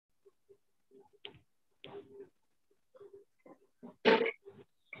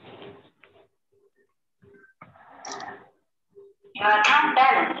Your account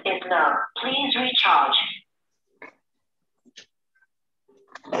balance is low. Please recharge.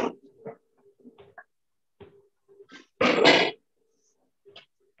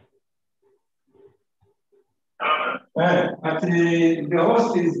 The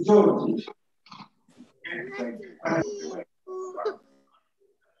host is George.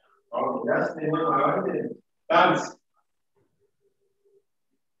 Oh, that's the name. Thanks.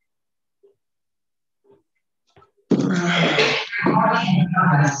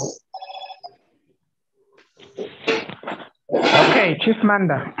 Okay, Chief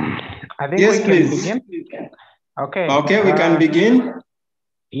Manda. I think yes, we can please. begin. Okay. Okay, we can begin.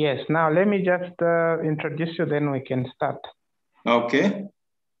 Yes, now let me just introduce you, then we can start. Okay.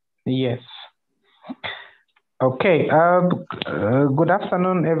 Yes. Okay, good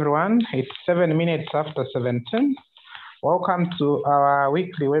afternoon, everyone. It's 7 minutes after 17. Welcome to our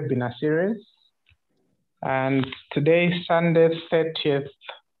weekly webinar series. And today is Sunday, 30th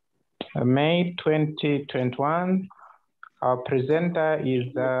May 2021. Our presenter is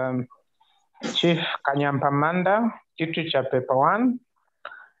Chief KANYAMPA MANDA, Literature Paper 1.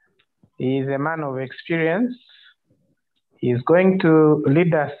 He is a man of experience. He is going to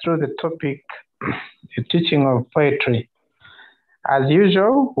lead us through the topic, the teaching of poetry. As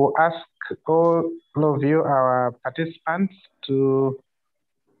usual, we'll ask all of you, our participants, to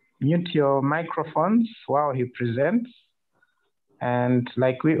mute your microphones while he presents. And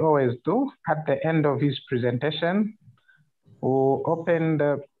like we always do, at the end of his presentation, we'll open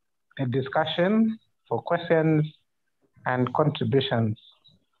a discussion for questions and contributions.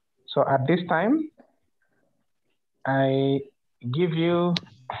 So at this time, I give you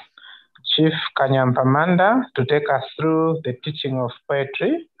Chief KANYAMPA MANDA to take us through the teaching of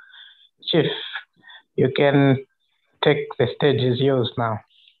poetry. Chief, you can take the stage is yours now.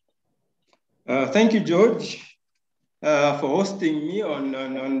 Thank you, George, for hosting me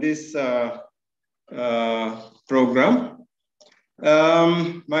on this program.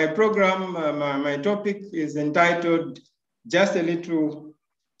 My program, my topic is entitled Just a Little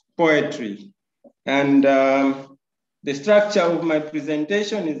Poetry. And the structure of my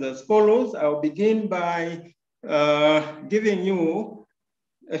presentation is as follows. I'll begin by giving you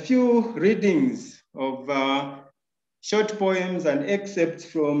a few readings of short poems and excerpts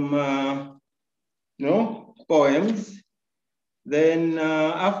from poems. Then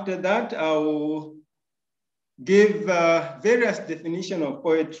after that, I'll give various definitions of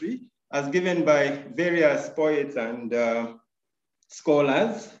poetry as given by various poets and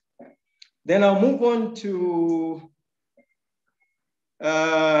scholars. Then I'll move on to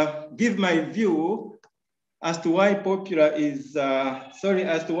give my view as to why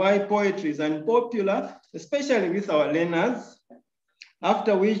why poetry is unpopular, especially with our learners.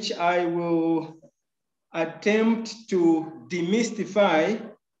 After which I will attempt to demystify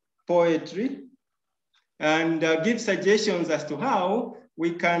poetry and give suggestions as to how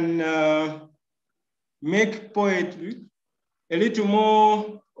we can make poetry a little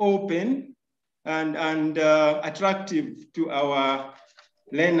more open and attractive to our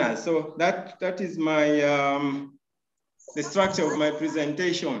learners. So that is my the structure of my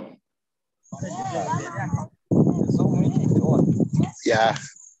presentation. Yeah,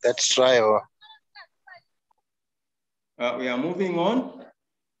 that's right. We are moving on.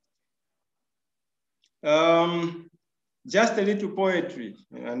 Just a little poetry.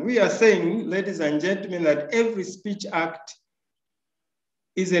 And we are saying, ladies and gentlemen, that every speech act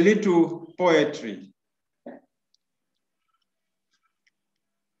is a little poetry.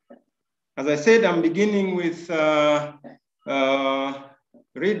 As I said, I'm beginning with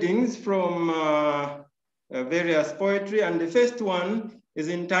readings from various poetry. And the first one is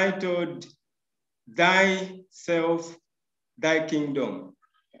entitled, Thyself, Thy Kingdom.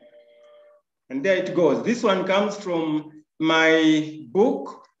 And there it goes. This one comes from my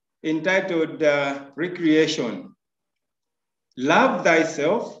book entitled Recreation. Love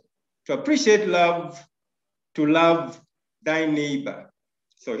thyself, to appreciate love, to love thy neighbor.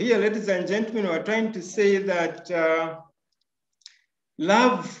 So here, ladies and gentlemen, we're trying to say that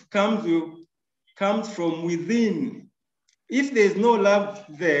love comes from within. If there's no love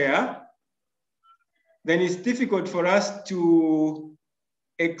there, then it's difficult for us to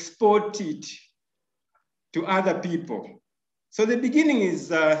export it to other people. So the beginning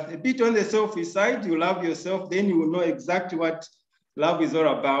is a bit on the selfish side. You love yourself, then you will know exactly what love is all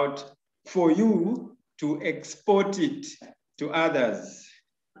about for you to export it to others.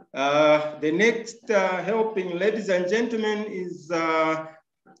 The next helping, ladies and gentlemen, is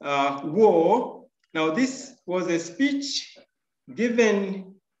war. Now this was a speech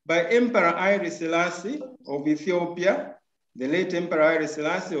given by Emperor Haile Selassie of Ethiopia the late Emperor Haile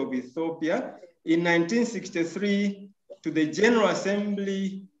Selassie of Ethiopia, in 1963 to the General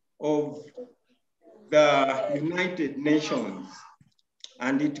Assembly of the United Nations.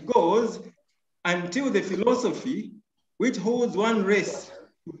 And it goes until the philosophy which holds one race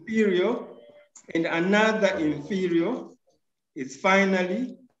superior and another inferior is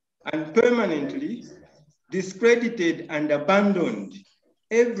finally and permanently discredited and abandoned,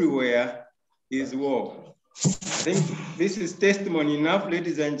 everywhere is war. I think this is testimony enough,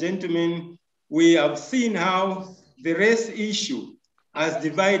 ladies and gentlemen. We have seen how the race issue has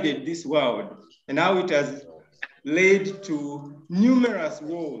divided this world and how it has led to numerous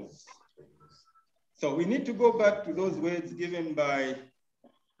wars. So we need to go back to those words given by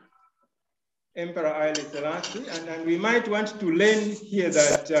Emperor Haile Selassie, and we might want to learn here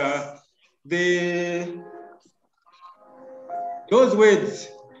that those words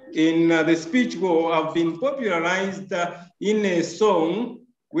in the speech war have been popularized in a song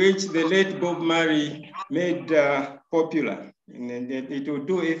which the late Bob Marley made popular. And it would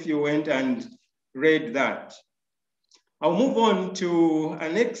do if you went and read that. I'll move on to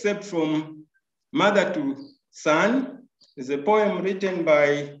an excerpt from Mother to Son. It's a poem written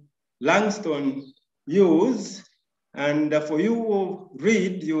by Langston Hughes. And for you who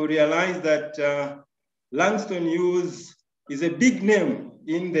read, you realize that Langston Hughes is a big name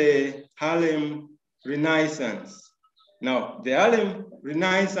in the Harlem Renaissance. Now, the Harlem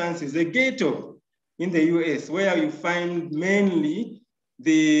Renaissance is a ghetto in the US where you find mainly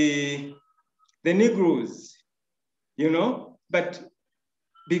the Negroes, you know, but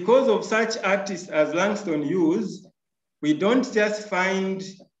because of such artists as Langston Hughes, we don't just find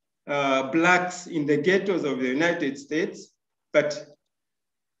Blacks in the ghettos of the United States, but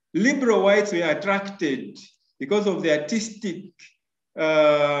liberal whites were attracted because of the artistic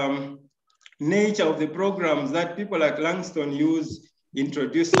nature of the programs that people like Langston Hughes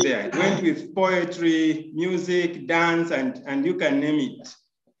introduced there. It went with poetry, music, dance, and you can name it.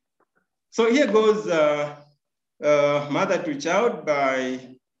 So here goes Mother to Child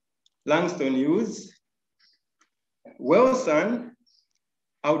by Langston Hughes. Well, son,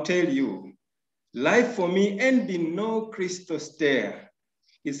 I'll tell you, life for me ain't been no crystal stair.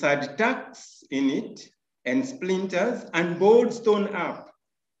 It's had tacks in it and splinters and bold stone up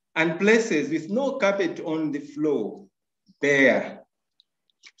and places with no carpet on the floor, bare.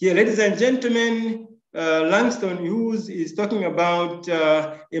 Here, ladies and gentlemen, Langston Hughes is talking about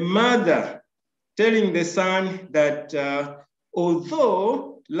a mother telling the son that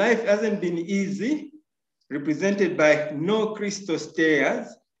although life hasn't been easy, represented by no crystal stairs.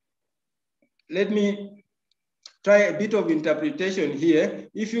 Let me try a bit of interpretation here.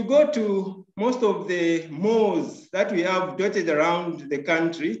 If you go to most of the malls that we have dotted around the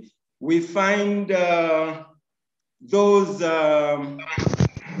country, we find those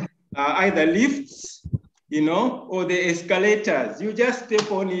either lifts, you know, or the escalators. You just step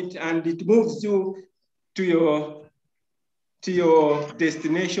on it and it moves you to your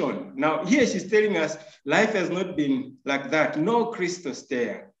destination. Now, here she's telling us life has not been like that. No crystal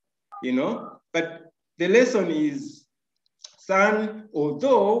stair, you know. But the lesson is, son,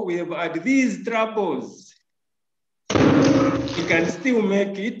 although we have had these troubles, we can still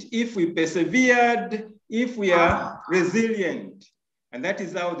make it if we persevered, if we are resilient. And that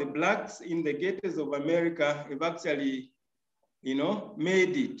is how the Blacks in the ghettos of America have actually, you know,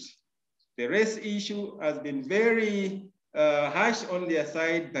 made it. The race issue has been very harsh on their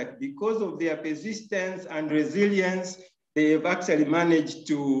side, but because of their persistence and resilience, they have actually managed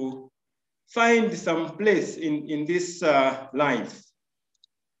to find some place in this life.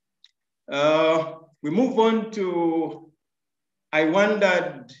 We move on to, I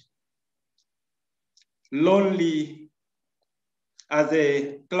wandered lonely as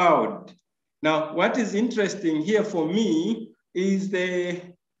a cloud. Now, what is interesting here for me is the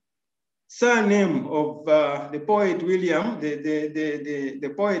surname of the poet William,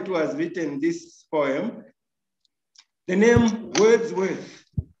 the poet who has written this poem. The name Wordsworth.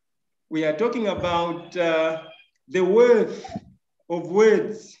 We are talking about the worth of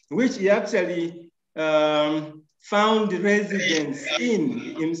words, which he actually found residence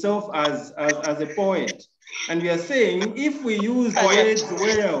in himself as a poet. And we are saying, if we use the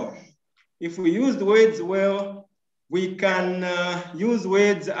words well, we can use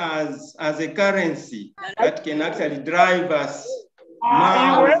words as a currency that can actually drive us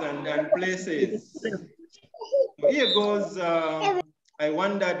miles and places. So here goes, I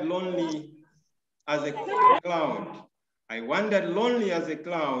wandered lonely as a cloud. I wandered lonely as a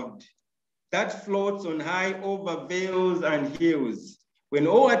cloud that floats on high over vales and hills, when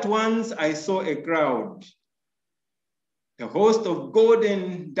all at once I saw a crowd. a host of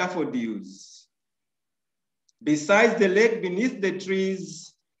golden daffodils. Besides the lake, beneath the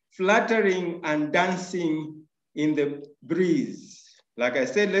trees, fluttering and dancing in the breeze. Like I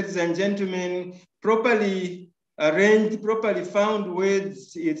said, ladies and gentlemen, properly arranged, properly found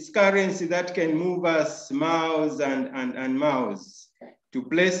words, it's currency that can move us miles and miles to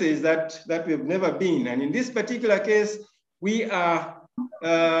places that we've never been. And in this particular case, we are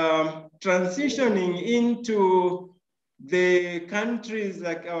transitioning into the countries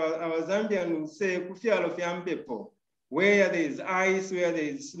like our Zambian will say, Kufialo Fiampepo, where there is ice, where there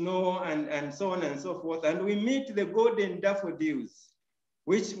is snow, and so on and so forth. And we meet the golden daffodils,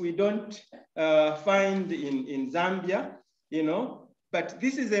 which we don't find in Zambia, you know. But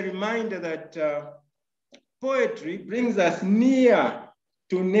this is a reminder that poetry brings us near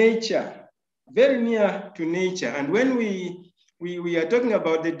to nature, very near to nature. And when we are talking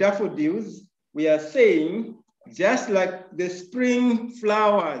about the daffodils, we are saying, just like the spring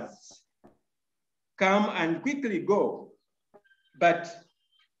flowers come and quickly go, but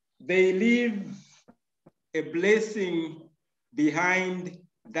they leave a blessing behind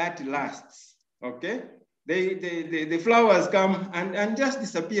that lasts, okay? The flowers come and just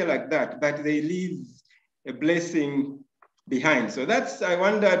disappear like that, but they leave a blessing behind. So that's, I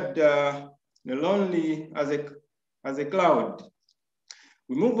wondered, lonely as a cloud.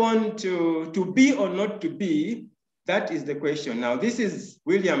 We move on to be or not to be. That is the question. Now, this is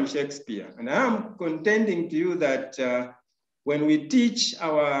William Shakespeare, and I am contending to you that when we teach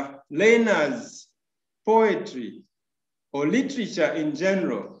our learners poetry or literature in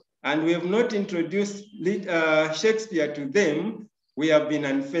general, and we have not introduced Shakespeare to them, we have been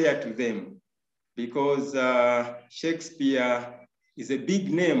unfair to them, because Shakespeare is a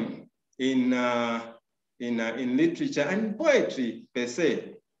big name in literature and poetry per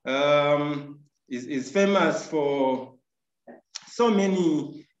se. Is famous for so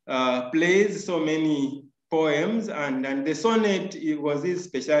many plays, so many poems, and the sonnet, it was his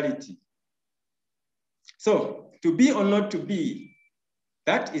specialty. So, to be or not to be,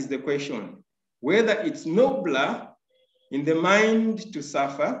 that is the question. Whether it's nobler in the mind to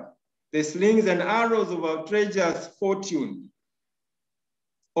suffer the slings and arrows of outrageous fortune,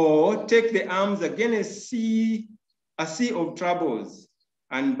 or take the arms against a sea of troubles,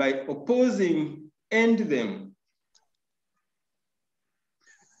 and by opposing, end them.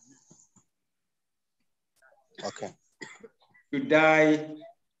 Okay. To die,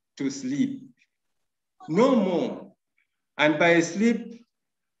 to sleep, no more. And by sleep,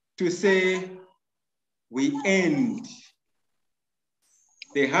 to say, we end.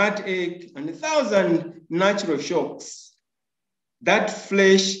 The heartache and 1,000 natural shocks that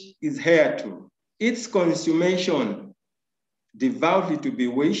flesh is heir to, its consummation, devoutly to be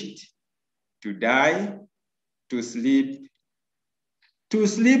wished, to die, to sleep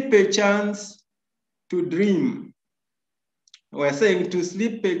perchance, to dream. We're saying to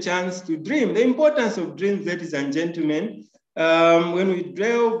sleep perchance, to dream. The importance of dreams, ladies and gentlemen, when we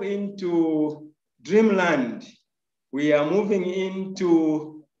delve into dreamland, we are moving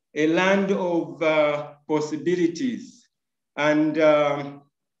into a land of possibilities. And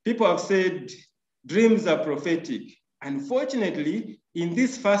people have said dreams are prophetic. Unfortunately, in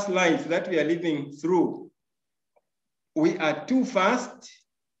this fast life that we are living through, we are too fast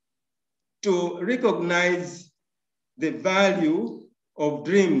to recognize the value of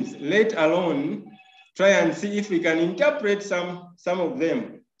dreams, let alone try and see if we can interpret some of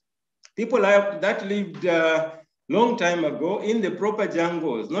them. People that lived a long time ago in the proper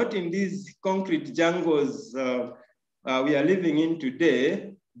jungles, not in these concrete jungles we are living in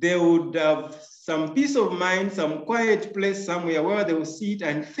today, they would have some peace of mind, some quiet place somewhere where they will sit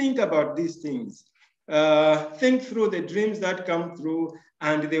and think about these things. Think through the dreams that come through,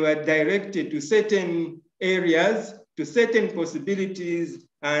 and they were directed to certain areas, to certain possibilities.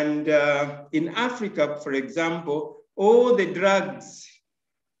 And in Africa, for example, all the drugs,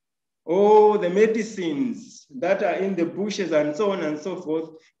 all the medicines that are in the bushes and so on and so forth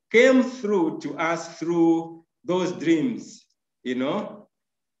came through to us through those dreams, you know?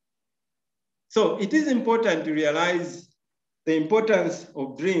 So it is important to realize the importance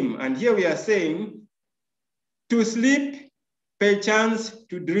of dream. And here we are saying to sleep, perchance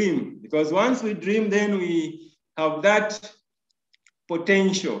to dream, because once we dream, then we have that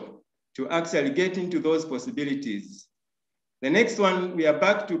potential to actually get into those possibilities. The next one, we are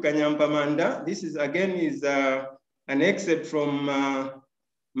back to KANYAMPA MANDA. This is again an excerpt from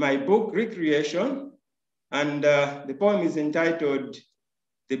my book, Recreation. And the poem is entitled,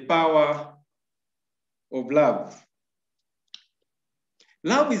 The Power of Love.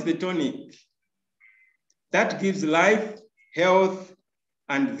 Love is the tonic that gives life health,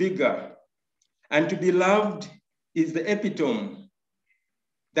 and vigor. And to be loved is the epitome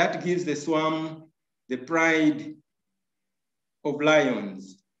that gives the swarm the pride of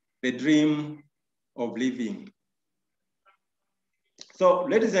lions, the dream of living. So,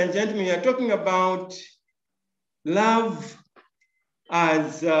 ladies and gentlemen, we are talking about love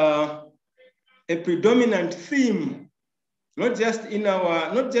as a predominant theme, not just in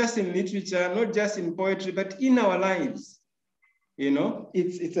literature, not just in poetry, but in our lives. You know,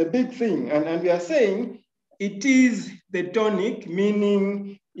 it's a big thing. And we are saying it is the tonic,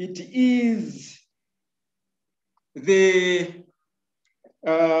 meaning it is the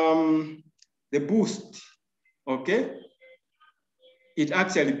boost, okay? It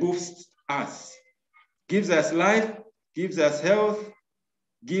actually boosts us, gives us life, gives us health,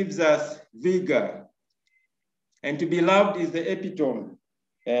 gives us vigor. And to be loved is the epitome.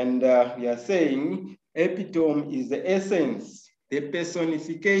 And we are saying epitome is the essence, the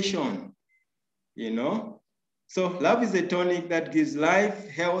personification, you know? So love is the tonic that gives life,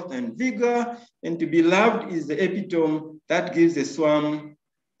 health, and vigor. And to be loved is the epitome that gives the swarm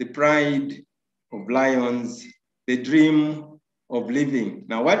the pride of lions, the dream of living.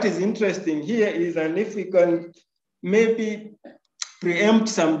 Now, what is interesting here is, and if we can maybe preempt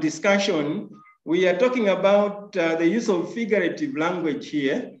some discussion, we are talking about the use of figurative language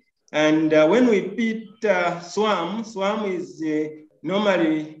here. And when we pit swarm is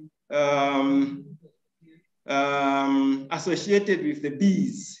normally associated with the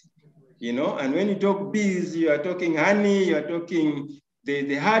bees, you know, and when you talk bees, you are talking honey, you are talking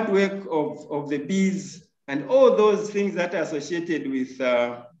the hard work of the bees and all those things that are associated with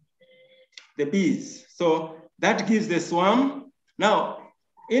the bees. So that gives the swarm. Now,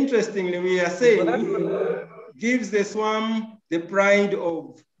 interestingly, we are saying gives the swarm the pride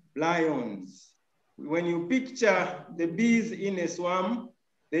of lions. When you picture the bees in a swarm,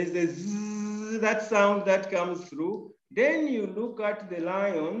 there's a zzz, that sound that comes through. Then you look at the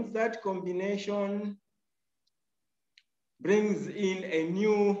lions, that combination brings in a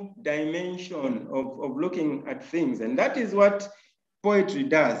new dimension of looking at things. And that is what poetry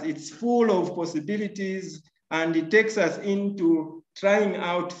does. It's full of possibilities and it takes us into trying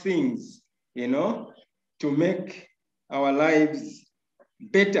out things, you know, to make our lives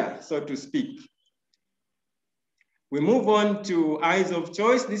better, so to speak. We move on to Eyes of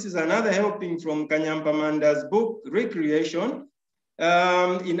Choice. This is another helping from KANYAMPA MANDA's book, Recreation.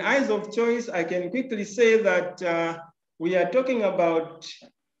 In Eyes of Choice, I can quickly say that we are talking about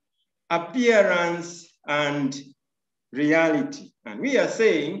appearance and reality. And we are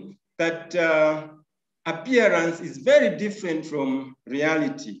saying that appearance is very different from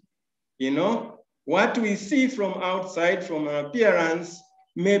reality. You know, what we see from outside, from an appearance,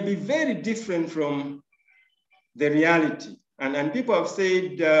 may be very different from the reality. And people have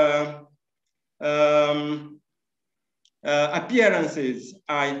said appearances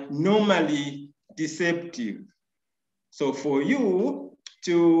are normally deceptive. So for you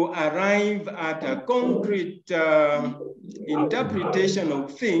to arrive at a concrete interpretation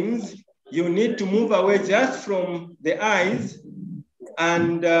of things, you need to move away just from the eyes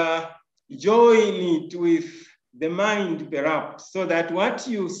and join it with the mind, perhaps, so that what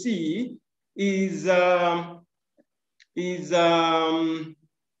you see is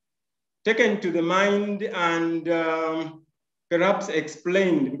taken to the mind and perhaps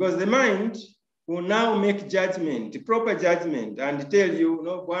explained, because the mind will now make judgment, proper judgment, and tell you,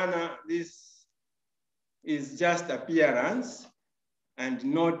 no, Bwana, this is just appearance and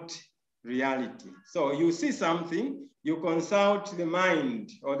not reality. So you see something, you consult the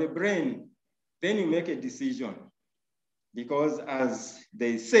mind or the brain, then you make a decision. Because as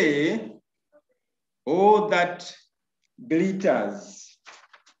they say, all that glitters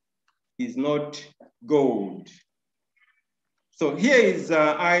is not gold. So here is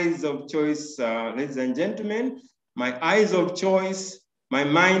Eyes of Choice, ladies and gentlemen. My eyes of choice, my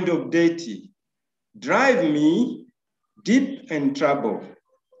mind of deity, drive me deep and trouble.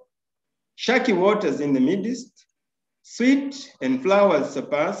 Shaky waters in the midst, sweet and flowers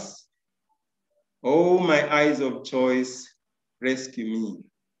surpass. Oh, my eyes of choice, rescue me.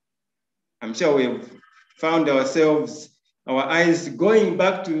 I'm sure we've found ourselves, our eyes going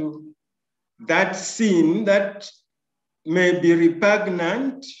back to that scene that may be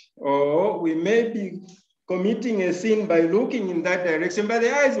repugnant, or we may be committing a sin by looking in that direction, but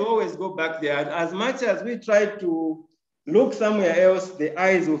the eyes will always go back there. As much as we try to look somewhere else, the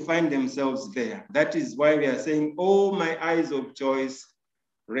eyes will find themselves there. That is why we are saying, oh, my eyes of choice,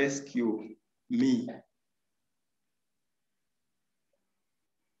 rescue me.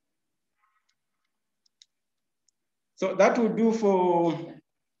 So that will do for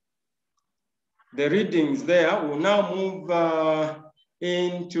the readings there. We'll now move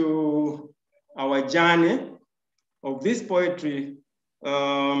into our journey of this poetry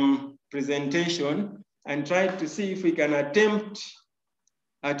presentation and try to see if we can attempt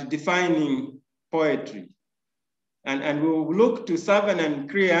at defining poetry. And we'll look to Savan and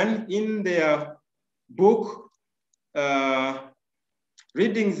Kriyan in their book,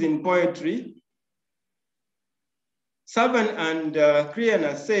 Readings in Poetry. Savan and Kriyan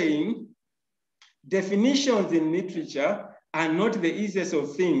are saying, definitions in literature are not the easiest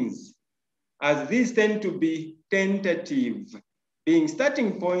of things, as these tend to be tentative, being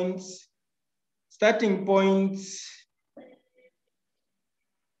starting points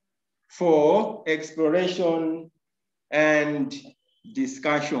for exploration and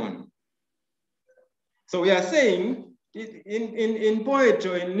discussion. So we are saying in poetry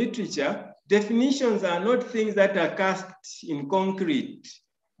or in literature, definitions are not things that are cast in concrete.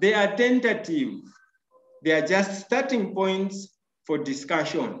 They are tentative. They are just starting points for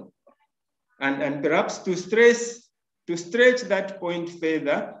discussion. And perhaps to stretch that point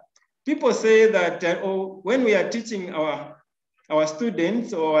further, people say that when we are teaching our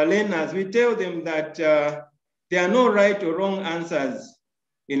students or our learners, we tell them that there are no right or wrong answers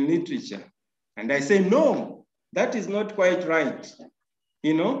in literature. And I say, no, that is not quite right.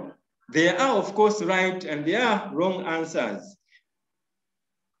 You know, there are, of course, right and there are wrong answers.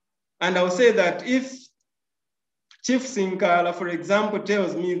 And I'll say that if Chief Sinkala, for example,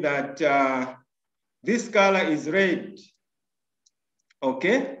 tells me that this color is red,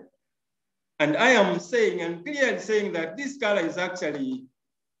 okay? And I am saying, and clearly saying that this color is actually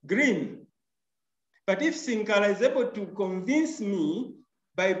green. But if Sinkala is able to convince me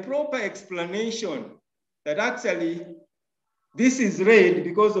by proper explanation that actually this is red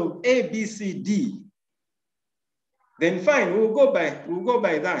because of A, B, C, D, then fine, we'll go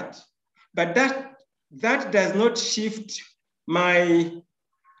by that. But that does not shift my,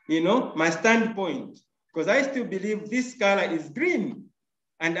 my standpoint, because I still believe this color is green.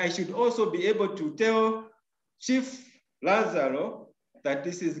 And I should also be able to tell Chief Lazaro that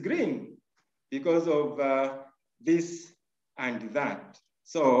this is green because of this and that.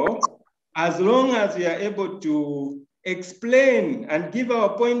 So as long as we are able to explain and give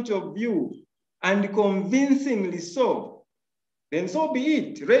our point of view, and convincingly so, then so be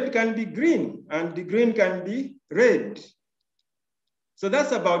it. Red can be green and the green can be red. So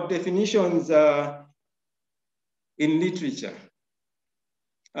that's about definitions in literature.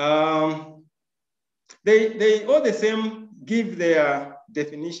 They all the same give their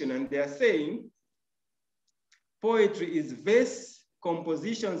definition, and they are saying poetry is verse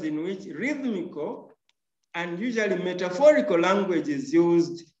compositions in which rhythmical and usually metaphorical language is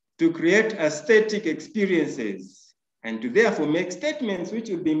used to create aesthetic experiences and to therefore make statements which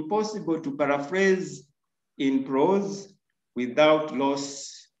would be impossible to paraphrase in prose without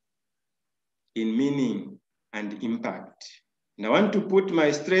loss in meaning and impact. And I want to put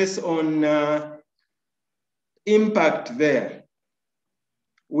my stress on impact there.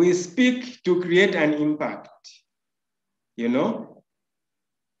 We speak to create an impact,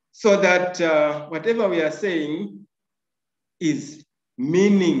 so that whatever we are saying is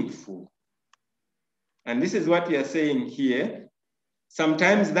meaningful. And this is what we are saying here.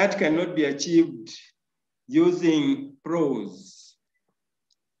 Sometimes that cannot be achieved using prose.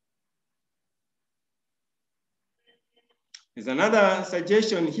 There's another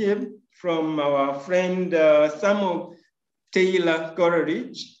suggestion here from our friend Samuel Taylor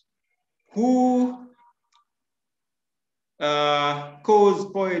Coleridge, who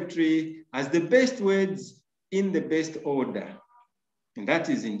calls poetry as the best words in the best order. And that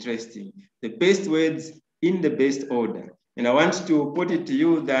is interesting. The best words in the best order. And I want to put it to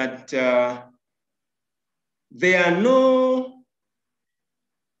you that there are no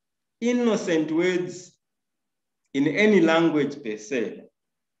innocent words in any language per se.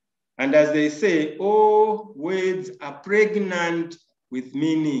 And as they say, all words are pregnant with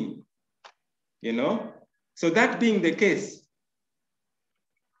meaning, So that being the case,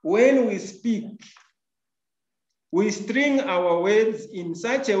 when we speak, we string our words in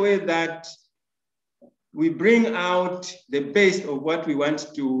such a way that we bring out the best of what we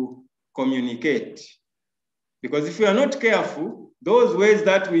want to communicate. Because if we are not careful, those words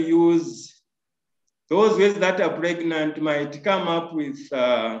that we use, those words that are pregnant might come up with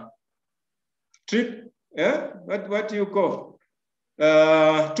what do you call?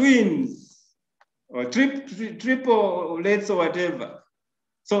 Twins or triplets or whatever.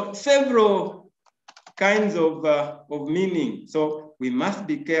 So several kinds of meaning. So we must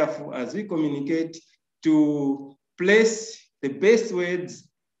be careful as we communicate to place the best words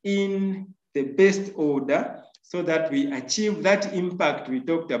in the best order so that we achieve that impact we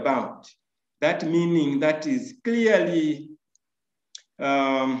talked about. That meaning that is clearly,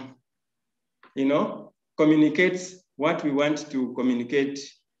 communicates what we want to communicate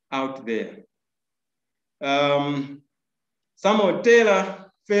out there. Samuel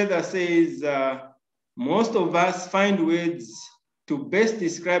Taylor further says, most of us find words to best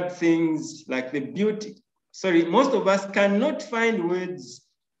describe things like the beauty. Sorry, most of us cannot find words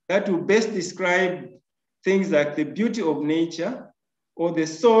that will best describe things like the beauty of nature or the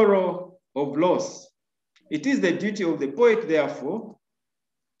sorrow of loss. It is the duty of the poet, therefore,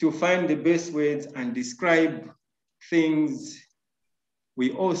 to find the best words and describe things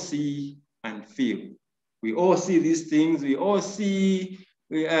we all see and feel. We all see these things, we all feel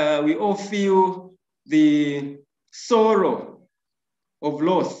the sorrow of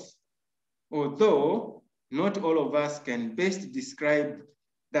loss, although not all of us can best describe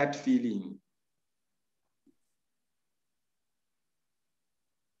that feeling.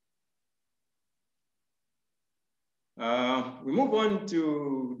 We move on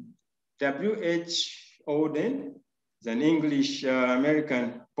to W.H. Auden. He's an English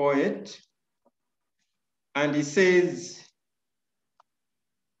American poet. And he says,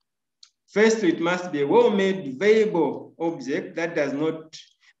 first, it must be a well-made verbal object that does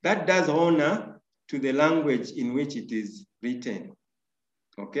honor to the language in which it is written.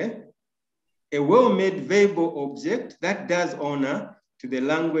 Okay? A well-made verbal object that does honor to the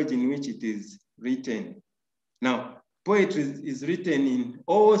language in which it is written. Now, poetry is written in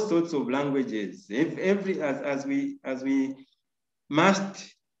all sorts of languages. As we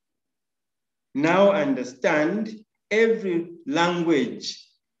must now understand, every language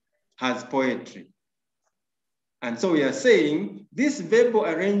has poetry. And so we are saying this verbal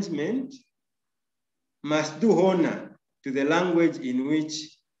arrangement must do honor to the language in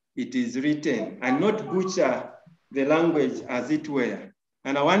which it is written and not butcher the language as it were.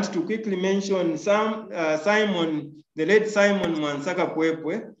 And I want to quickly mention the late Simon Mwansaka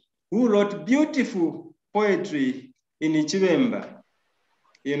Pwepwe, who wrote beautiful poetry in Ichibemba.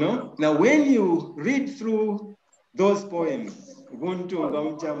 You know, now when you read through those poems,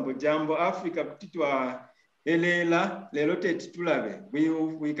 Ubuntu Jambo Jambo Africa Titwa Elela Lelote Titulabe,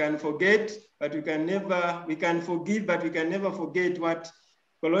 we can forget, but we can forgive, but we can never forget what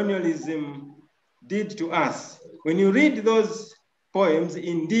colonialism did to us. When you read those poems,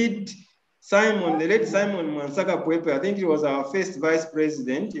 indeed, the late Simon Mwansaka Pwepwe, I think he was our first vice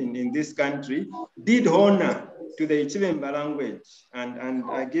president in this country, did honor to the Ichibemba language. And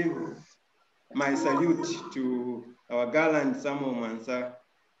I give my salute to our gallant Samuel Mwansaka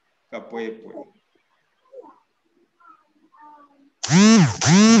Pwepwe.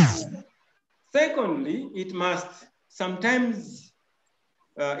 Secondly, it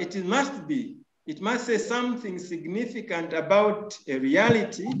must say something significant about a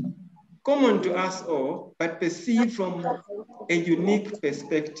reality common to us all, but perceived from a unique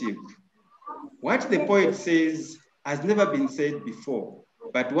perspective. What the poet says has never been said before,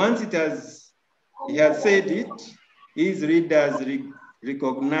 but once he has said it, his readers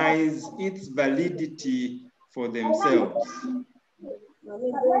recognize its validity for themselves.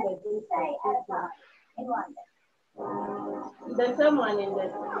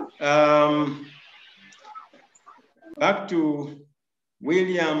 Back to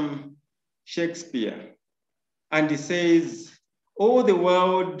William Shakespeare, and he says, all the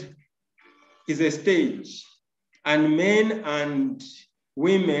world is a stage, and men and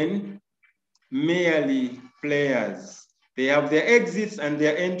women merely players. They have their exits and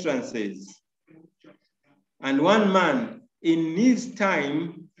their entrances. And one man in his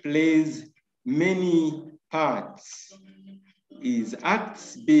time plays many parts, his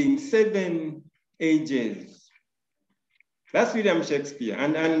acts being 7 ages. That's William Shakespeare.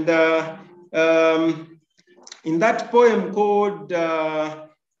 And in that poem called The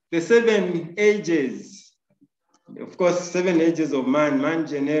 7 Ages, of course, 7 ages of man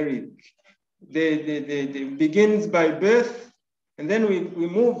generic, they begins by birth, and then we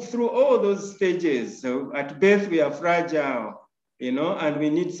move through all those stages. So at birth, we are fragile, you know, and we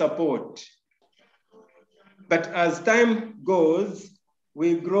need support. But as time goes,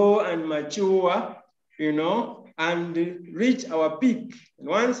 we grow and mature, you know, and reach our peak. And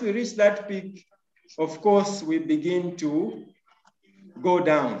once we reach that peak, of course, we begin to go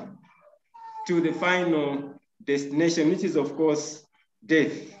down to the final destination, which is, of course,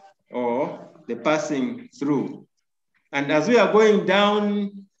 death or the passing through. And as we are going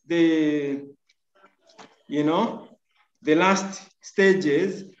down the last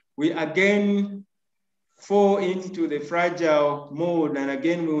stages, we again fall into the fragile mode, and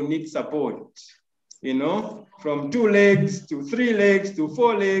again, we will need support, you know, from 2 legs to 3 legs to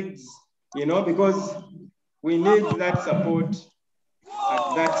 4 legs, you know, because we need that support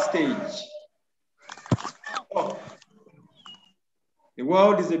at that stage. Oh. The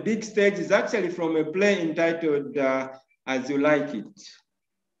world is a big stage. It's actually from a play entitled As You Like It.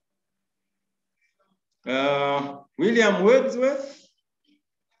 William Wordsworth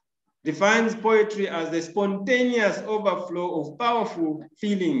defines poetry as the spontaneous overflow of powerful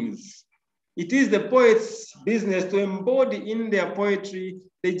feelings. It is the poet's business to embody in their poetry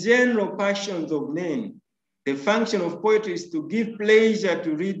the general passions of men. The function of poetry is to give pleasure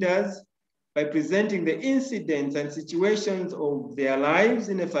to readers by presenting the incidents and situations of their lives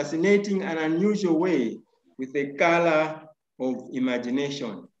in a fascinating and unusual way with a color of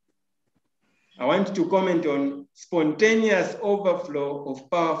imagination. I want to comment on spontaneous overflow of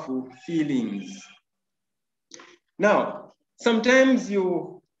powerful feelings. Now, sometimes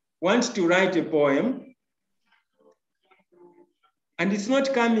you want to write a poem and it's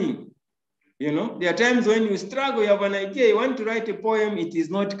not coming. You know, there are times when you struggle, you have an idea, you want to write a poem, it is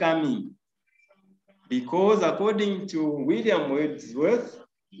not coming. Because according to William Wordsworth,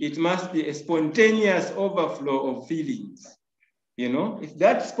 it must be a spontaneous overflow of feelings. You know, if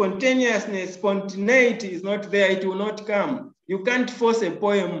that spontaneousness, spontaneity is not there, it will not come. You can't force a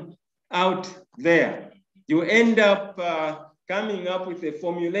poem out there. You end up coming up with a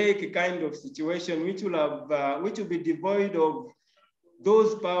formulaic kind of situation which will be devoid of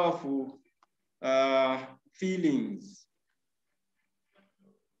those powerful feelings.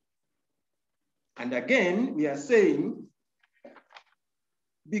 And again, we are saying,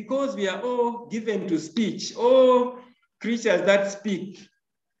 because we are all given to speech, all creatures that speak,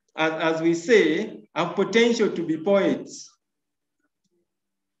 as we say, have potential to be poets.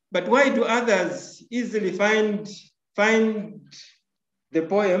 But why do others easily find the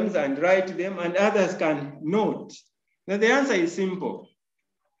poems and write them and others cannot? Now the answer is simple.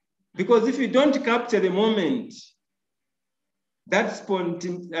 Because if you don't capture the moment, that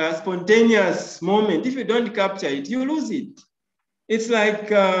spontaneous moment, if you don't capture it, you lose it. It's like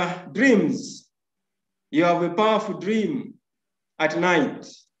dreams. You have a powerful dream at night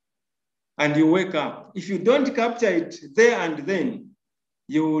and you wake up. If you don't capture it there and then,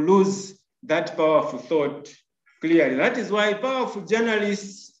 you will lose that powerful thought clearly. That is why powerful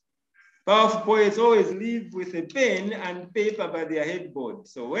journalists, powerful poets always live with a pen and paper by their headboard.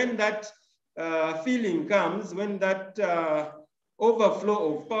 So when that feeling comes, when that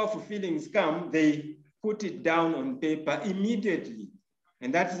overflow of powerful feelings come, they put it down on paper immediately.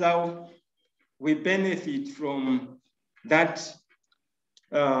 And that's how we benefit from that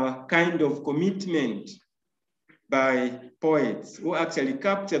kind of commitment by poets who actually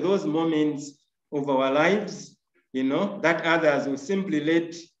capture those moments of our lives, you know, that others will simply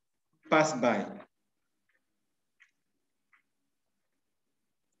let pass by.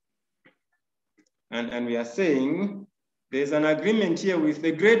 And we are saying there's an agreement here with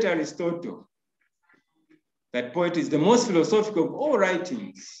the great Aristotle that poetry is the most philosophical of all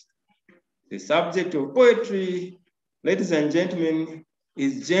writings. The subject of poetry, ladies and gentlemen,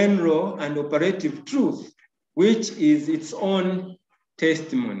 is general and operative truth, which is its own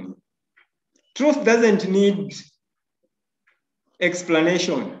testimony. Truth doesn't need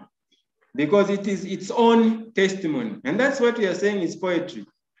explanation because it is its own testimony. And that's what we are saying is poetry.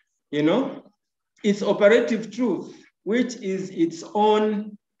 You know, it's operative truth, which is its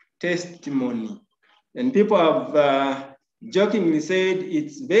own testimony. And people have jokingly said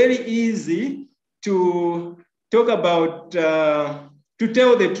it's very easy to talk about, to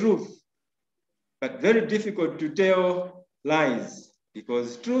tell the truth, but very difficult to tell lies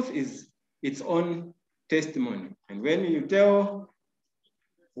because truth is its own testimony. And when you tell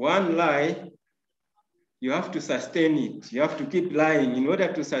one lie, you have to sustain it. You have to keep lying in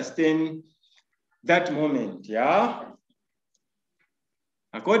order to sustain that moment, yeah?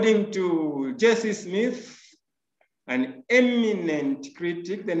 According to J.C. Smith, an eminent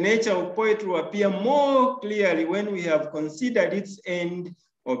critic, the nature of poetry will appear more clearly when we have considered its end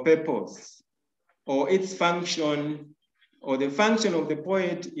or purpose, or its function, or the function of the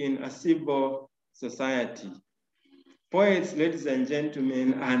poet in a civil society. Poets, ladies and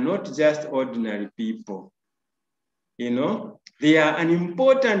gentlemen, are not just ordinary people. You know, they are an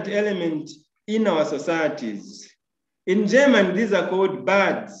important element in our societies. In German, these are called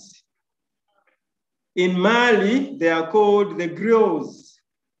bards. In Mali, they are called the griots.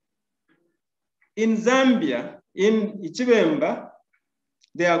 In Zambia, in Ichibemba,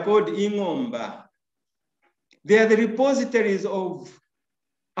 they are called ingomba. They are the repositories of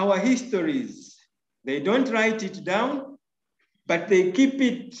our histories. They don't write it down, but they keep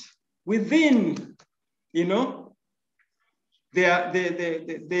it within, you know, their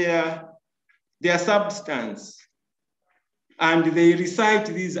substance. And they recite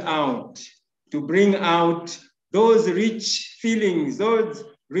these out to bring out those rich feelings, those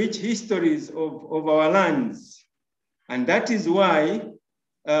rich histories of our lands. And that is why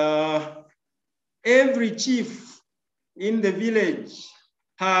every chief in the village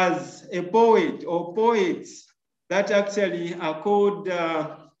has a poet or poets that actually are called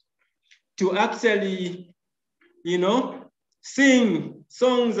to actually, you know, sing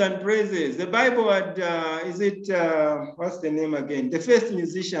songs and praises. The Bible had, what's the name again? The first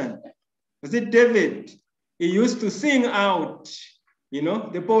musician, was it David? He used to sing out, you know,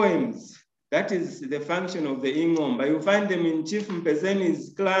 the poems. That is the function of the Ingomba. You find them in Chief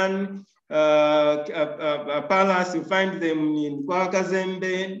Mpezeni's clan, palace. You find them in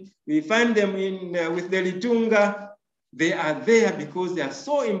Kwakazembe. We find them in with the Litunga. They are there because they are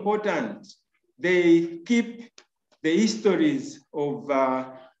so important. They keep the histories of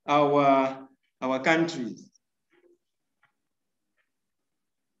our countries.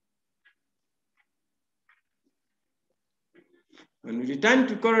 When we return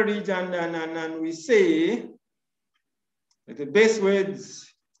to Coleridge and we say that the best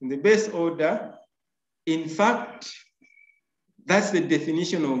words in the best order, in fact, that's the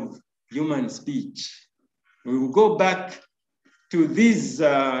definition of human speech. We will go back to this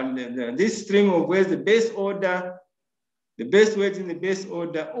string of words, the best order, the best words in the best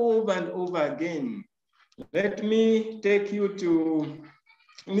order, over and over again. Let me take you to,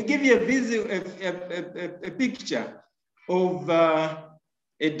 let me give you a picture of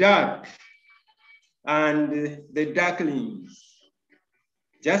a duck and the ducklings.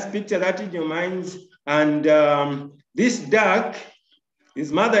 Just picture that in your minds. And this duck,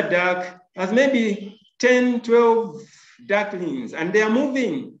 his mother duck, has maybe 10, 12 ducklings, and they are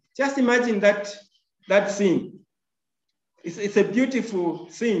moving. Just imagine that scene. It's a beautiful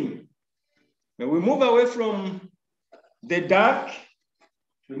scene. When we move away from the duck,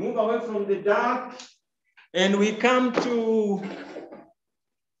 and we come to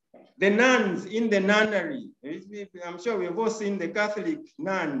the nuns in the nunnery. I'm sure we've all seen the Catholic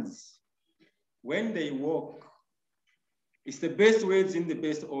nuns. When they walk, it's the best words in the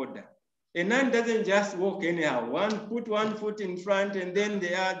best order. A nun doesn't just walk anyhow. Put one foot in front and then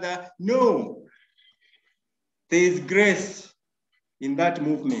the other. No, there is grace in that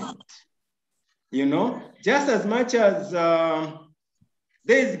movement. You know, just as much as there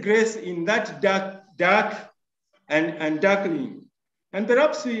is grace in that duck and duckling. And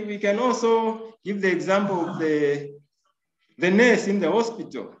perhaps we can also give the example of the nurse in the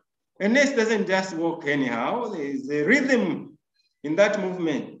hospital. A nurse doesn't just walk anyhow. There is a rhythm in that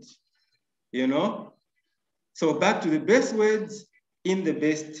movement, you know? So back to the best words in the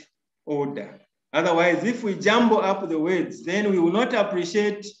best order. Otherwise, if we jumble up the words, then we will not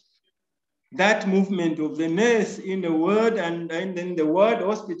appreciate that movement of the nurse in the word and in the word,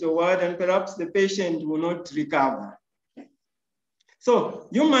 hospital word, and perhaps the patient will not recover. So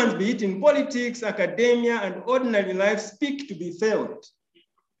humans, be it in politics, academia, and ordinary life, speak to be felt,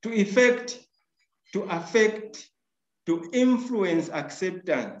 to effect, to affect, to influence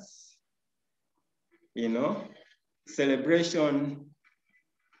acceptance, you know, celebration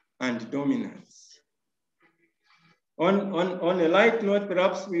and dominance. On a light note,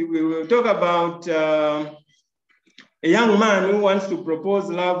 perhaps we will talk about a young man who wants to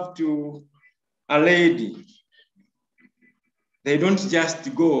propose love to a lady. They don't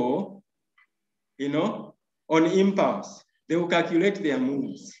just go, you know, on impulse. They will calculate their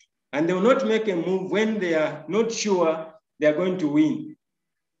moves. And they will not make a move when they are not sure they are going to win.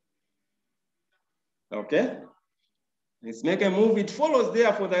 Okay? Let's make a move. It follows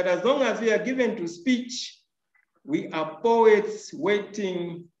therefore that as long as we are given to speech, we are poets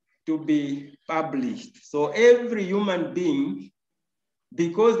waiting to be published. So every human being,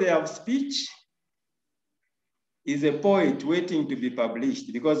 because they have speech, is a poet waiting to be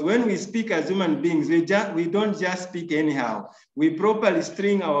published. Because when we speak as human beings, we don't just speak anyhow. We properly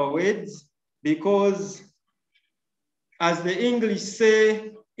string our words, because as the English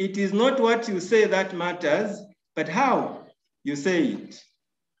say, it is not what you say that matters, but how you say it,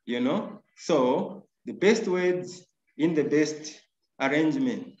 you know? So the best words in the best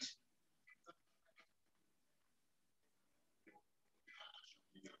arrangement.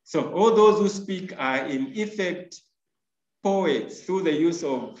 So all those who speak are in effect poets through the use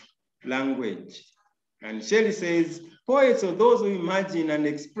of language. And Shelley says, poets are those who imagine and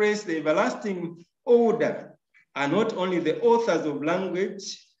express the everlasting order, are not only the authors of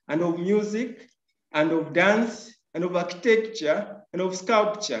language and of music, and of dance and of architecture and of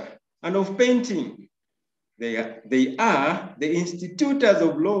sculpture and of painting. They are the institutors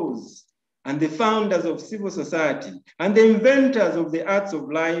of laws and the founders of civil society and the inventors of the arts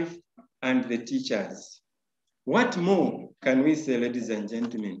of life and the teachers. What more can we say, ladies and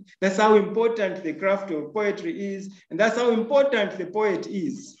gentlemen? That's how important the craft of poetry is, and that's how important the poet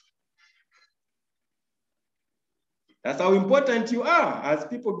is. That's how important you are as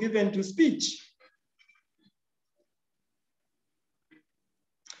people given to speech.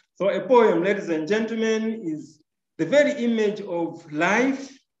 So a poem, ladies and gentlemen, is the very image of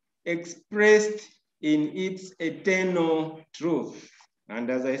life expressed in its eternal truth. And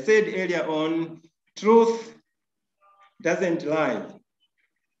as I said earlier on, truth doesn't lie.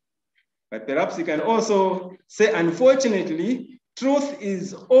 But perhaps you can also say, unfortunately, truth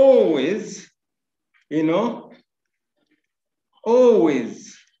is always,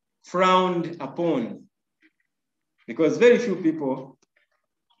 always frowned upon, because very few people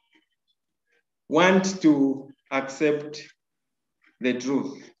want to accept the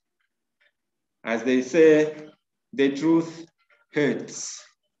truth. As they say, the truth hurts.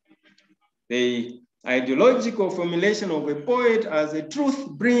 The ideological formulation of a poet as a truth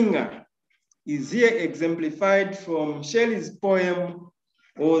bringer is here exemplified from Shelley's poem,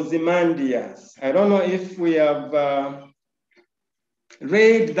 Ozymandias. I don't know if we have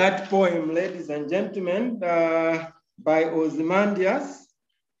read that poem, ladies and gentlemen, by Ozymandias.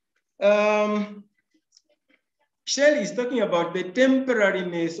 Shelley is talking about the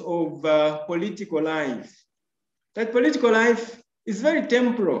temporariness of political life. That political life is very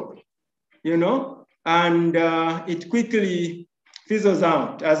temporal, and it quickly fizzles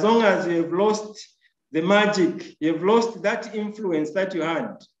out. As long as you've lost the magic, you've lost that influence that you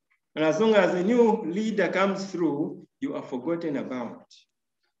had. And as long as a new leader comes through, you are forgotten about.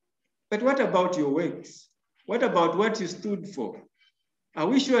 But what about your works? What about what you stood for? Are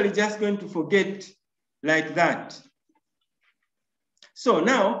we surely just going to forget like that? So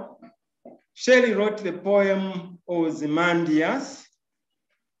now, Shelley wrote the poem Ozymandias,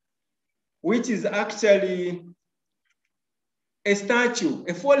 which is actually a statue,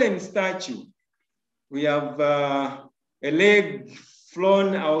 a fallen statue. We have a leg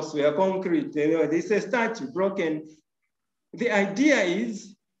flown elsewhere, concrete, this is a statue broken. The idea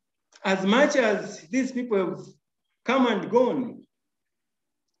is, as much as these people have come and gone,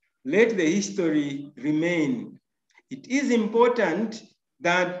 let the history remain. It is important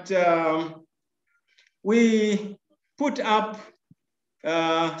that we put up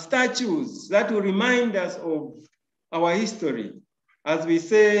statues that will remind us of our history. As we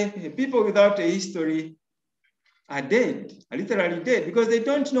say, people without a history are dead, are literally dead, because they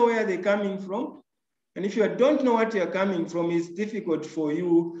don't know where they're coming from. And if you don't know what you're coming from, it's difficult for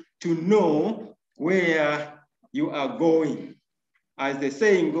you to know where you are going. As the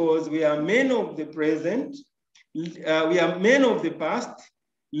saying goes, we are men of the present, we are men of the past,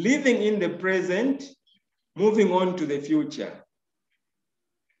 living in the present, moving on to the future.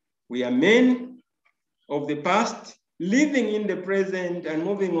 We are men of the past, living in the present and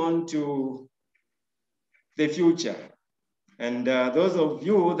moving on to the future. And those of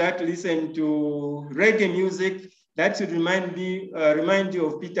you that listen to reggae music, that should remind you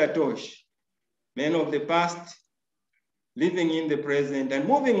of Peter Tosh, men of the past, living in the present and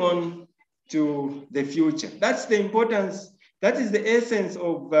moving on to the future. That's the importance, that is the essence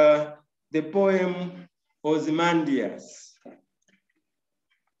of the poem Ozymandias.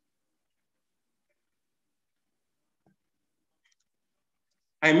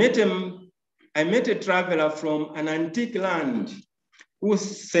 I met a traveler from an antique land who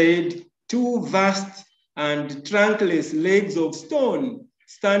said, two vast and trunkless legs of stone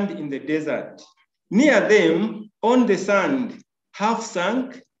stand in the desert. Near them, on the sand, half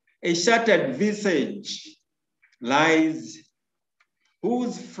sunk, a shattered visage lies,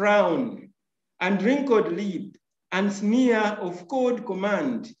 whose frown and wrinkled lip and sneer of cold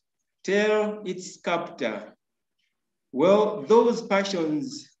command tell its captor, well, those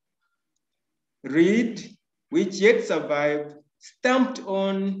passions read, which yet survive, stamped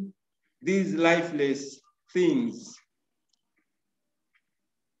on these lifeless things.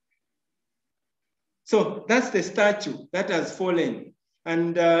 So that's the statue that has fallen.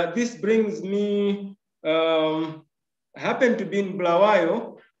 And this brings me, I happened to be in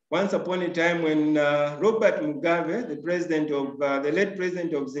Bulawayo once upon a time when Robert Mugabe, the late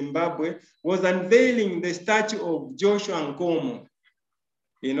president of Zimbabwe, was unveiling the statue of Joshua Nkomo,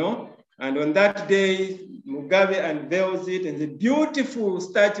 and on that day, Mugabe unveils it, and the beautiful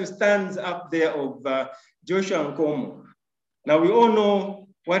statue stands up there of Joshua Nkomo. Now we all know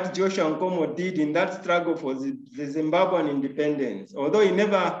what Joshua Nkomo did in that struggle for the Zimbabwean independence, although he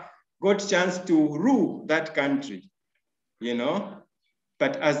never got a chance to rule that country, you know.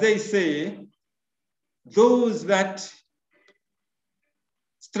 But as they say, those that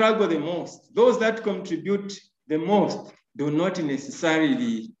struggle the most, those that contribute the most, do not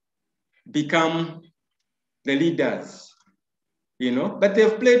necessarily become the leaders, you know, but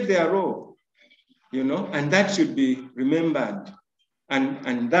they've played their role, you know, and that should be remembered.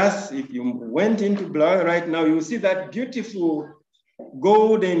 And thus, if you went into Bulawayo right now, you will see that beautiful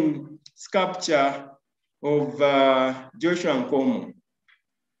golden sculpture of Joshua Nkomo.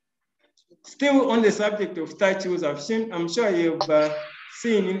 Still on the subject of statues, I'm sure you've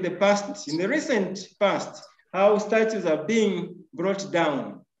seen in the past, in the recent past, how statues are being brought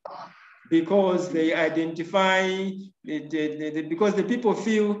down because they identify, because the people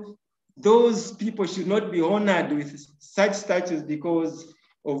feel those people should not be honored with such statues because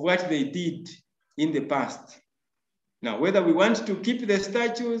of what they did in the past. Now, whether we want to keep the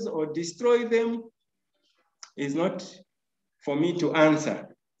statues or destroy them is not for me to answer.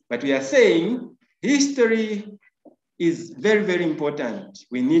 But we are saying history is very, very important.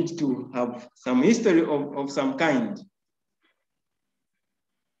 We need to have some history of some kind.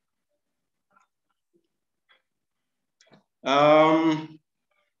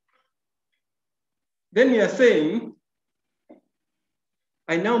 Then we are saying,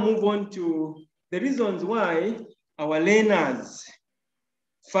 I now move on to the reasons why our learners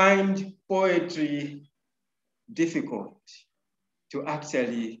find poetry difficult to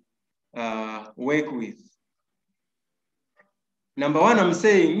actually work with. Number one, I'm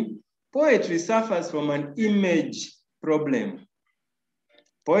saying poetry suffers from an image problem.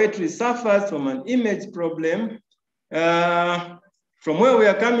 Poetry suffers from an image problem. From where we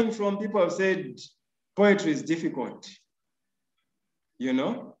are coming from, people have said poetry is difficult. You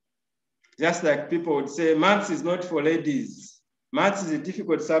know, just like people would say, maths is not for ladies. Maths is a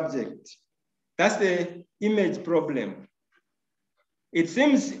difficult subject. That's the image problem. It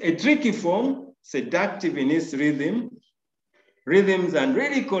seems a tricky form, seductive in its rhythms and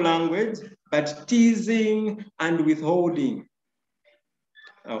lyrical language, but teasing and withholding.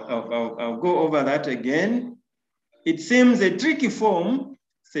 I'll go over that again. It seems a tricky form,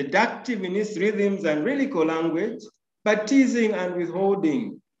 seductive in its rhythms and lyrical language, but teasing and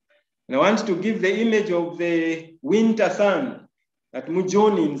withholding. And I want to give the image of the winter sun that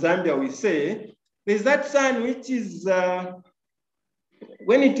Mujoni in Zambia we say. There's that sun which is,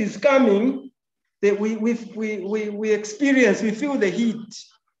 when it is coming, we experience, we feel the heat,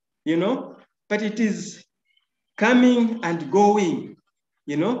 you know, but it is coming and going,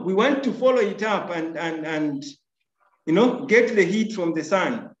 you know. We want to follow it up and you know, get the heat from the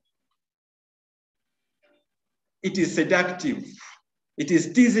sun. It is seductive. It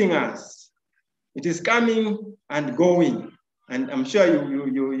is teasing us. It is coming and going. And I'm sure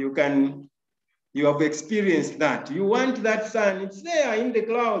you have experienced that. You want that sun, it's there in the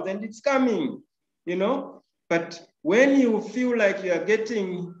clouds and it's coming, you know. But when you feel like you are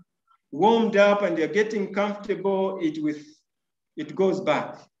getting warmed up and you're getting comfortable, it goes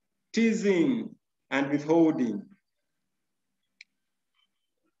back, teasing and withholding.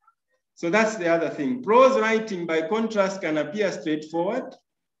 So that's the other thing. Prose writing, by contrast, can appear straightforward,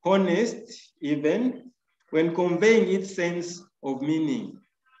 honest, even when conveying its sense of meaning.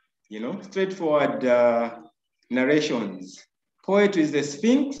 You know, straightforward narrations. Poetry is the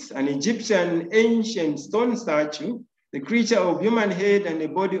Sphinx, an Egyptian ancient stone statue, the creature of human head and the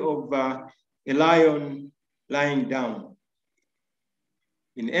body of a lion lying down.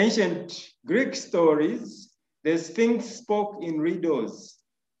 In ancient Greek stories, the Sphinx spoke in riddles,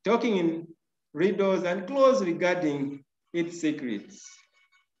 talking in riddles and clues regarding its secrets.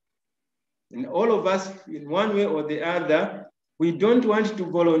 And all of us, in one way or the other, we don't want to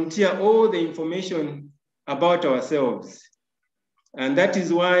volunteer all the information about ourselves. And that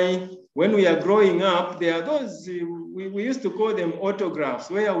is why when we are growing up, there are those, we used to call them autographs,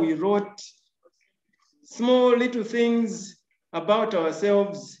 where we wrote small little things about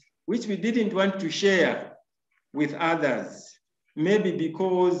ourselves, which we didn't want to share with others. Maybe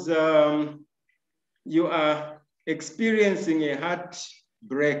because you are experiencing a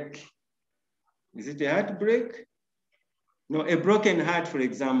heartbreak. Is it a heartbreak? No, a broken heart, for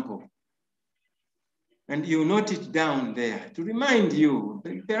example. And you note it down there to remind you,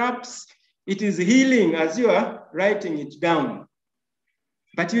 perhaps it is healing as you are writing it down.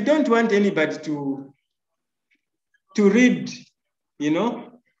 But you don't want anybody to read, you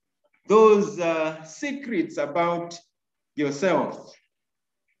know, those secrets about yourself.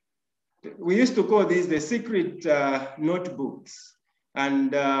 We used to call these the secret notebooks.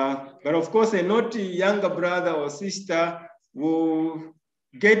 And, but of course, a naughty younger brother or sister will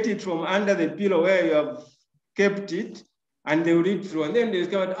get it from under the pillow where you have kept it, and they will read through, and then they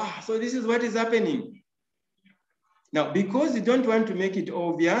discover, so this is what is happening. Now, because you don't want to make it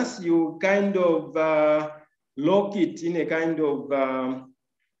obvious, you kind of lock it in a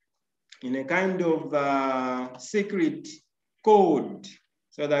kind of secret code,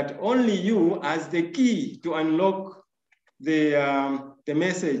 so that only you as the key to unlock the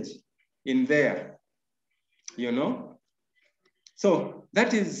message in there, you know? So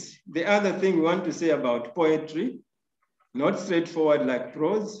that is the other thing we want to say about poetry. Not straightforward like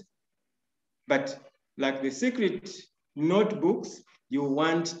prose, but like the secret notebooks, you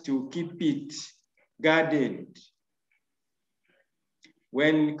want to keep it guarded.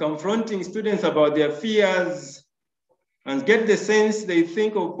 When confronting students about their fears, and get the sense they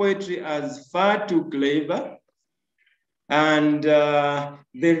think of poetry as far too clever, and the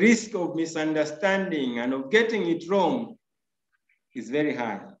risk of misunderstanding and of getting it wrong is very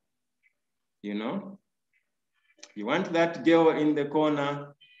high, you know? You want that girl in the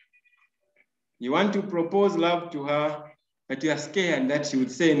corner, you want to propose love to her, but you are scared that she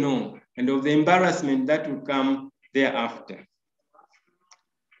would say no, and of the embarrassment that will come thereafter.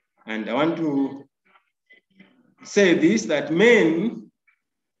 And I want to say this, that men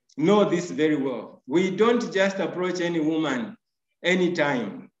know this very well. We don't just approach any woman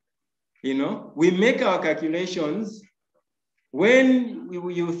anytime, you know? We make our calculations. When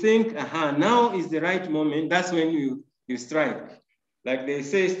you think, now is the right moment, that's when you strike. Like they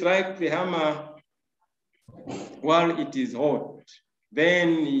say, strike the hammer while it is hot.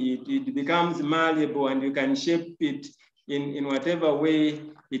 Then it becomes malleable and you can shape it in whatever way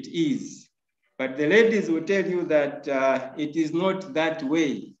it is. But the ladies will tell you that it is not that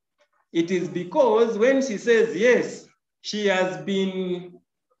way. It is because when she says yes, she has been,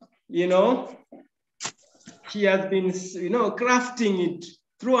 crafting it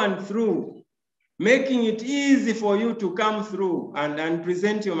through and through, making it easy for you to come through and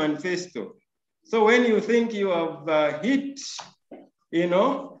present your manifesto. So when you think you have hit, the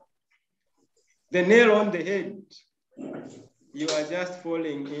nail on the head, you are just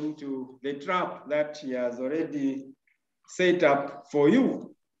falling into the trap that she has already set up for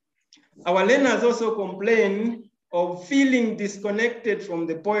you. Our learners also complain of feeling disconnected from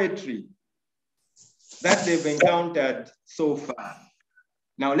the poetry that they've encountered so far.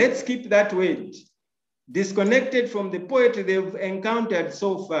 Now let's keep that word, disconnected from the poetry they've encountered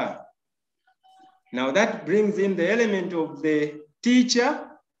so far. Now that brings in the element of the teacher.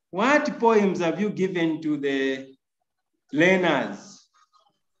 What poems have you given to the learners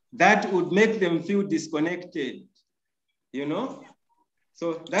that would make them feel disconnected,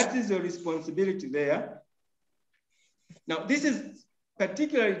 So that is your responsibility there. Now, this is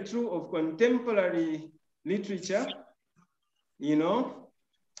particularly true of contemporary literature,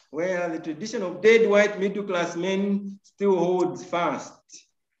 where the tradition of dead white middle-class men still holds fast.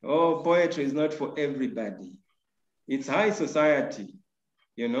 Oh, poetry is not for everybody. It's high society,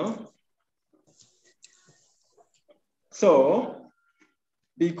 So,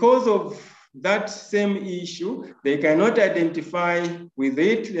 because of that same issue, they cannot identify with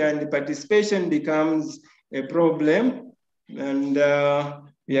it, and the participation becomes a problem. And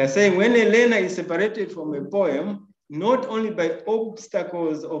we are saying when a learner is separated from a poem, not only by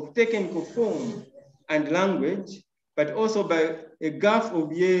obstacles of technical form and language, but also by a gap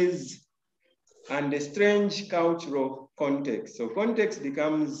of years and a strange cultural context. So context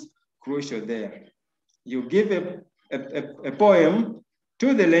becomes crucial there. You give a poem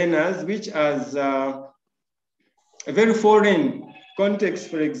to the learners which has a very foreign context,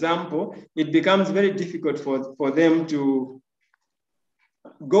 for example, it becomes very difficult for them to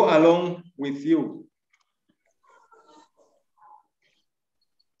go along with you.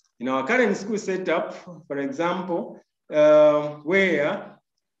 In our current school setup, for example, where,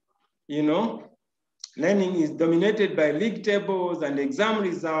 learning is dominated by league tables and exam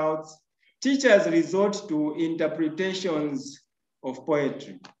results, teachers resort to interpretations of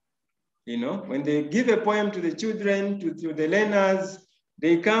poetry. When they give a poem to the children, to the learners,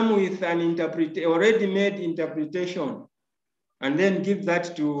 they come with an already made interpretation and then give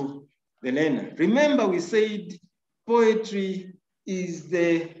that to the learner. Remember, we said poetry is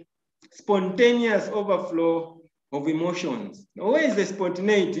the spontaneous overflow of emotions. Now, where is the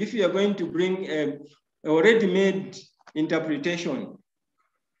spontaneity if you are going to bring an already made interpretation?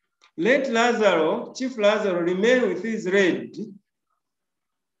 Let Chief Lazaro remain with his red,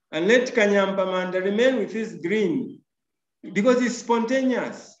 and let KANYAMPA MANDA remain with his green, because it's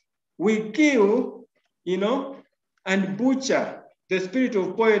spontaneous. We kill, and butcher the spirit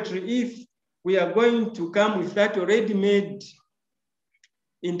of poetry if we are going to come with that already made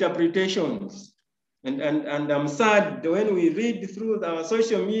interpretations. And I'm sad when we read through our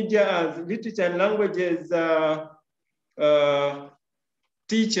social media as literature and languages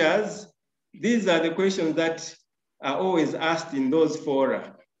teachers, these are the questions that are always asked in those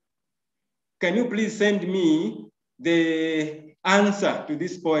fora. Can you please send me the answer to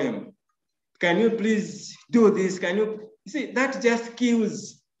this poem? Can you please do this? Can you see, that just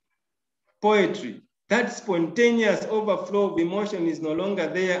kills poetry. That spontaneous overflow of emotion is no longer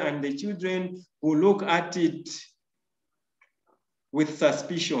there, and the children will look at it with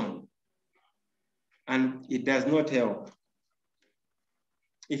suspicion, and it does not help.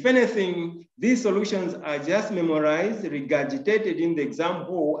 If anything, these solutions are just memorized, regurgitated in the exam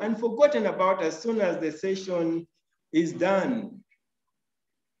hall, and forgotten about as soon as the session is done.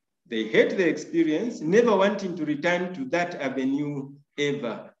 They hate the experience, never wanting to return to that avenue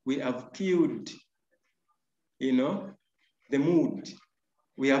ever. We have killed, the mood.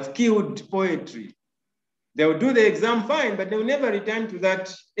 We have killed poetry. They'll do the exam fine, but they'll never return to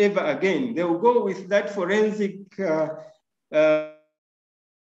that ever again. They will go with that forensic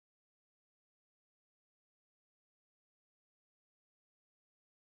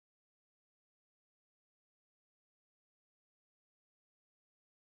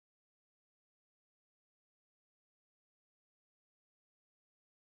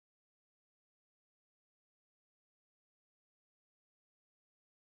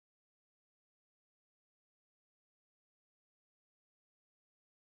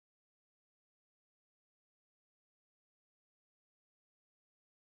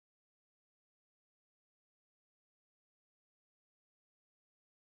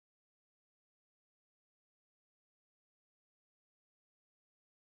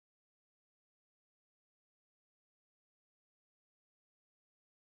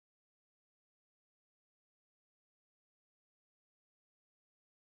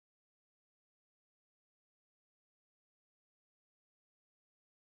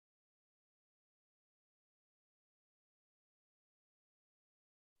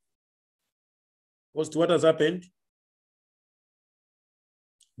Host, what has happened?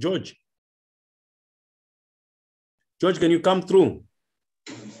 George? George, can you come through?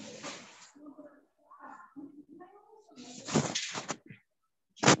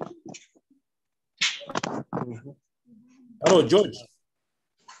 Hello, George.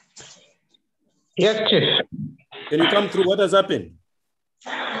 Yes, Chief. Can you come through? What has happened?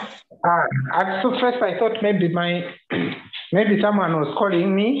 At first, I thought maybe maybe someone was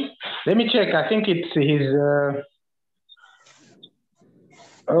calling me. Let me check. I think it's his.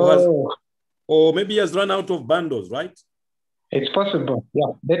 Or maybe he has run out of bundles, right? It's possible.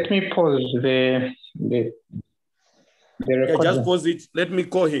 Yeah. Let me pause the recorder. Yeah, just pause it. Let me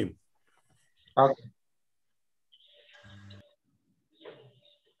call him. Okay.